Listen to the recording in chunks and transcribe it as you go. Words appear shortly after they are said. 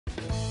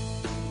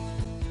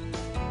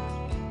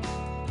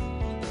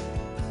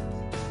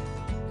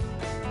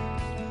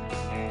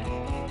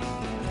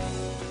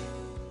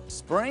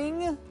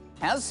Spring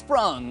has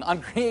sprung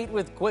on Create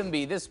with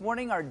Quimby. This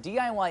morning, our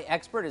DIY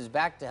expert is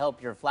back to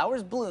help your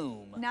flowers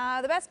bloom.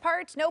 Now, the best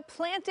part, no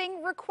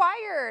planting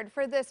required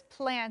for this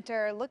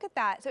planter. Look at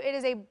that. So it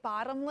is a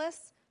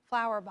bottomless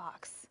flower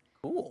box.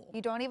 Cool.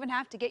 You don't even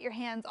have to get your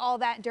hands all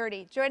that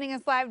dirty. Joining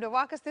us live to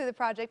walk us through the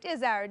project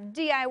is our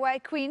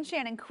DIY queen,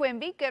 Shannon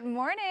Quimby. Good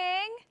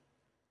morning.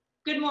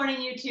 Good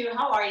morning, you two.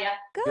 How are you?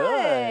 Good.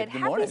 Good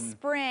Happy morning.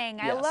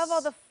 spring. I Yes. love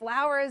all the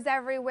flowers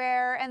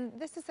everywhere,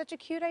 and this is such a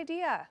cute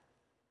idea.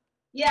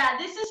 Yeah,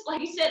 this is, like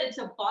you said, it's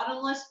a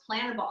bottomless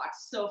planter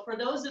box. So for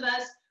those of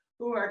us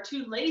who are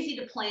too lazy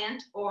to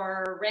plant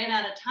or ran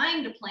out of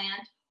time to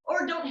plant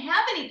or don't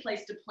have any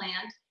place to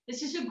plant,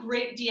 this is a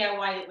great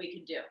DIY that we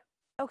can do.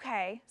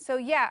 Okay, so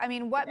yeah, I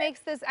mean, what makes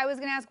this, I was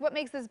gonna ask, what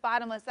makes this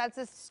bottomless? That's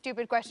a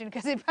stupid question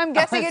because I'm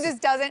guessing it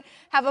just doesn't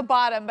have a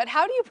bottom, but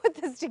how do you put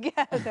this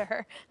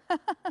together?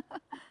 Emily,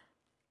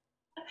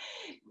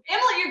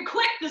 you're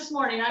quick this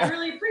morning. I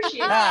really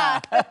appreciate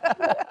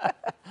it.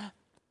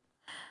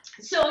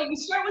 So you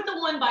start with the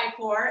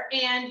 1x4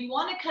 and you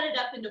want to cut it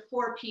up into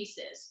 4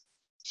 pieces.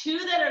 2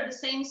 that are the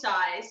same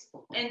size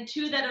and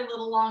 2 that are a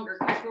little longer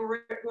because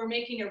we're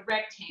making a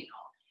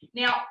rectangle.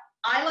 Now,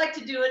 I like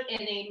to do it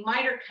in a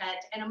miter cut,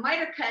 and a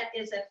miter cut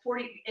is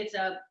it's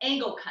a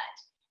angle cut,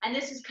 and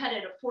this is cut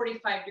at a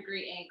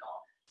 45-degree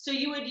angle. So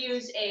you would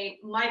use a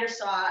miter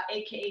saw,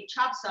 aka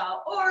chop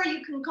saw, or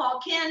you can call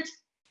Kent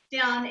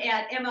down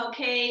at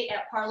MLK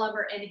at Par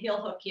Lumber, and he'll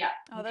hook you up.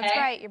 Oh, that's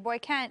right, your boy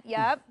Kent.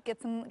 Yep,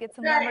 get some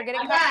lumber, get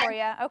it cut for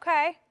you.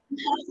 Okay.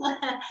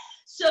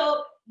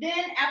 So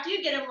then after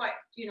you get them, like,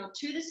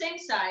 to the same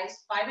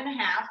size,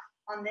 5.5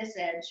 on this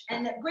edge,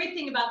 and the great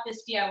thing about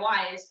this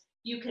DIY is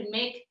you can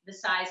make the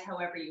size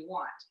however you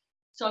want.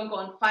 So I'm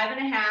going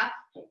 5.5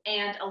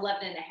 and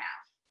 11.5.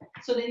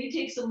 So then you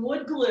take some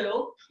wood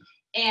glue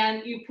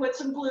and you put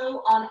some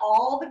glue on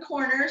all the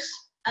corners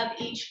of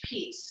each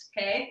piece,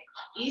 okay?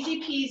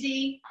 Easy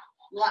peasy,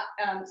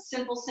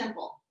 simple.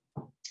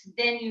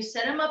 Then you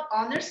set them up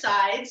on their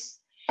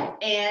sides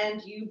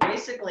and you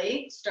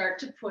basically start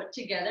to put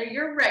together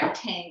your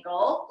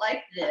rectangle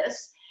like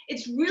this.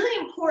 It's really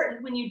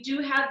important when you do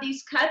have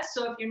these cuts,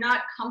 so if you're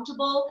not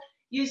comfortable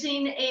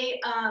using a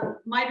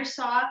miter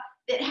saw,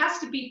 it has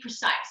to be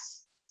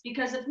precise,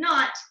 because if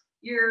not,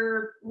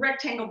 your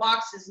rectangle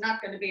box is not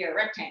going to be a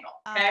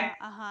rectangle, okay?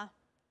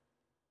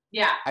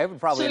 Yeah. I would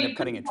probably end up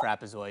cutting a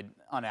trapezoid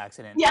on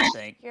accident, Yeah. I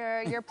think.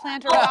 Your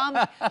planter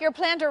your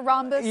planter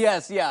rhombus.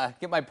 Yes, yeah.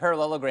 Get my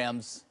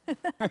parallelograms.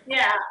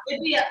 Yeah,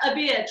 it'd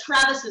be a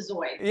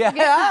trapezoid.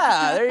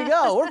 Yeah, there you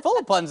go. We're full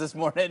of puns this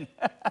morning.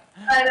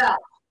 I know.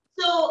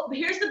 So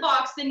here's the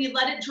box, then you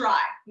let it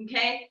dry,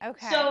 okay?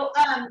 Okay. So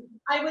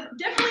I would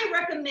definitely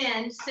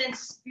recommend,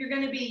 since you're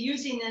going to be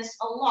using this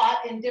a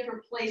lot in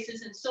different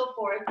places and so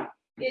forth,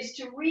 is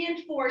to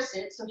reinforce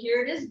it. So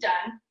here it is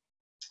done.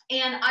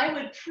 And I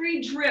would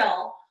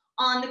pre-drill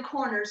on the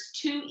corners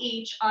 2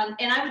 each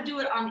and I would do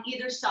it on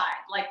either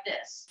side like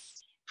this.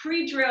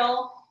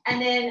 Pre-drill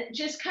and then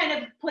just kind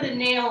of put a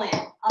nail in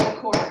on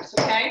the corners,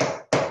 okay?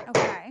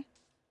 Okay.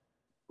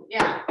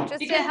 Yeah. Just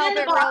because to help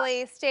then it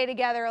really stay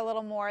together a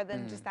little more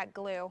than just that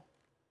glue.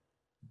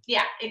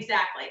 Yeah,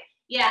 exactly.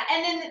 Yeah,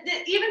 and then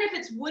even if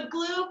it's wood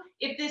glue,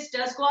 if this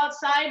does go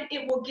outside,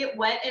 it will get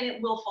wet and it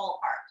will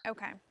fall apart.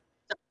 Okay.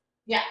 So,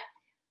 yeah.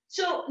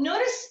 So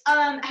notice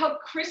how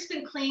crisp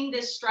and clean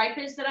this stripe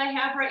is that I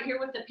have right here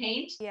with the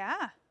paint.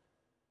 Yeah.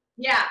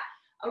 Yeah,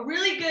 a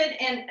really good,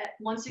 and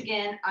once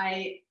again,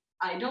 I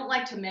don't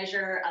like to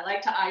measure. I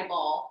like to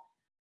eyeball.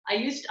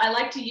 I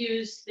like to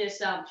use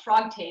this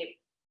frog tape,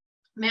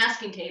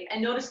 masking tape,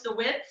 and notice the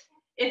width.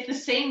 It's the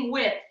same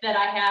width that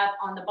I have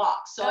on the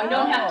box, so I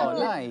don't have to.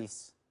 Oh,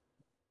 nice.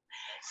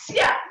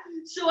 Yeah,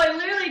 so I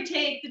literally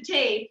take the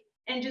tape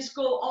and just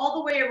go all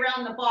the way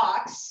around the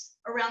box,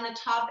 around the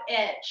top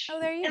edge.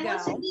 Oh, there you go.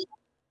 Once again,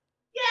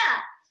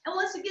 and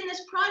once again,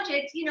 this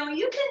project, you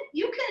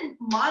can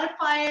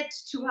modify it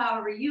to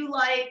however you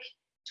like,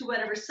 to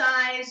whatever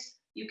size.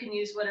 You can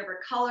use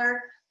whatever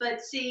color,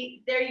 but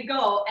see, there you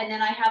go. And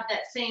then I have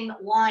that same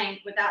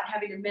line without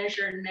having to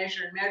measure and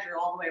measure and measure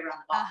all the way around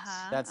the box.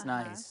 That's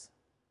nice.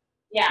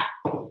 Yeah.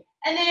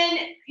 And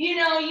then, you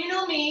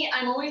know me,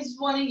 I'm always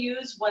want to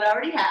use what I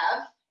already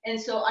have. And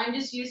so I'm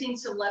just using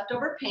some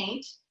leftover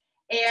paint.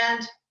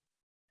 And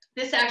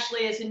this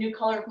actually is a new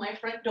color of my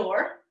front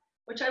door,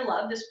 which I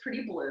love, this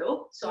pretty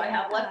blue. So I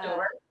have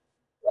leftover.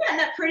 Yeah, isn't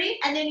that pretty?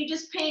 And then you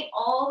just paint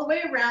all the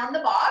way around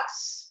the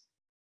box.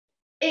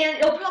 And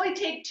it'll probably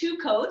take 2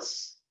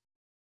 coats.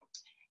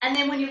 And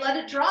then when you let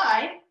it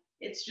dry,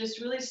 it's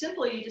just really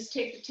simple. You just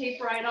take the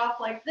tape right off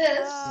like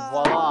this.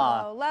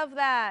 Voila. Love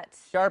that.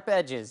 Sharp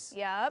edges.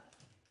 Yep.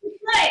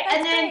 Right, That's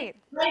and then great.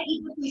 right,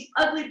 you put these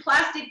ugly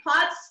plastic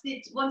pots.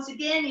 Once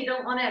again, you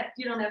don't have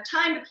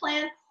time to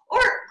plant,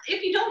 or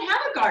if you don't have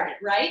a garden,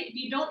 right? If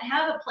you don't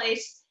have a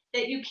place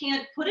that you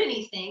can't put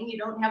anything, you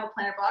don't have a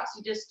planter box,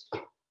 you just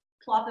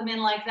plop them in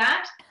like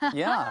that.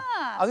 Yeah.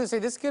 I was gonna say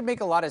this could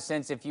make a lot of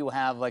sense if you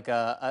have like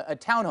a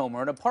townhome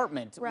or an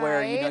apartment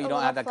where you Right, a don't little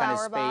have that kind of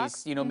flower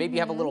space. box. Maybe you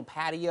have a little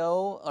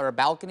patio or a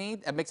balcony.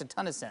 That makes a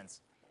ton of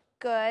sense.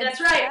 Good That's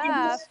right.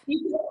 And stuff. you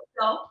can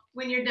also,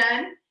 when you're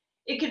done,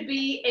 it could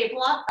be a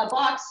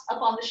box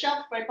up on the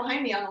shelf right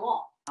behind me on the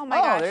wall. Oh my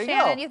Oh, gosh, there you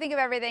Shannon, go. you think of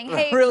everything.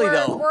 Hey, Really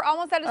though. we're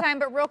almost out of time,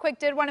 but real quick,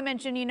 did want to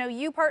mention,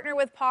 you partner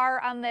with PAR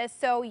on this,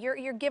 so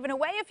you're giving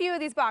away a few of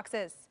these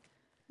boxes.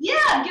 Yeah,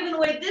 I'm giving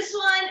away this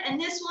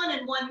one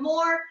and one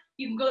more.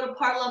 You can go to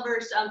Par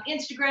Lovers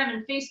Instagram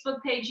and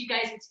Facebook page. You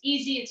guys, it's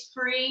easy, it's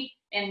free,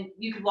 and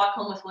you can walk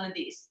home with one of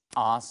these.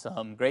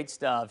 Awesome. Great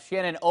stuff.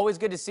 Shannon, always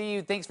good to see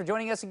you. Thanks for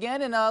joining us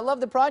again, and love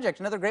the project.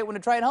 Another great one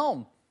to try at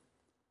home.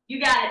 You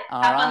got it.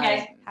 All Have fun, right.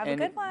 guys. Have a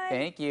good one.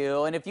 Thank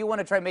you. And if you want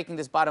to try making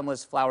this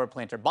bottomless flower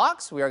planter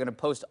box, we are going to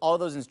post all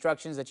those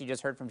instructions that you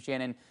just heard from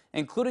Shannon,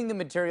 including the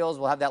materials.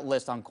 We'll have that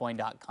list on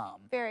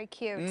coin.com. Very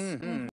cute.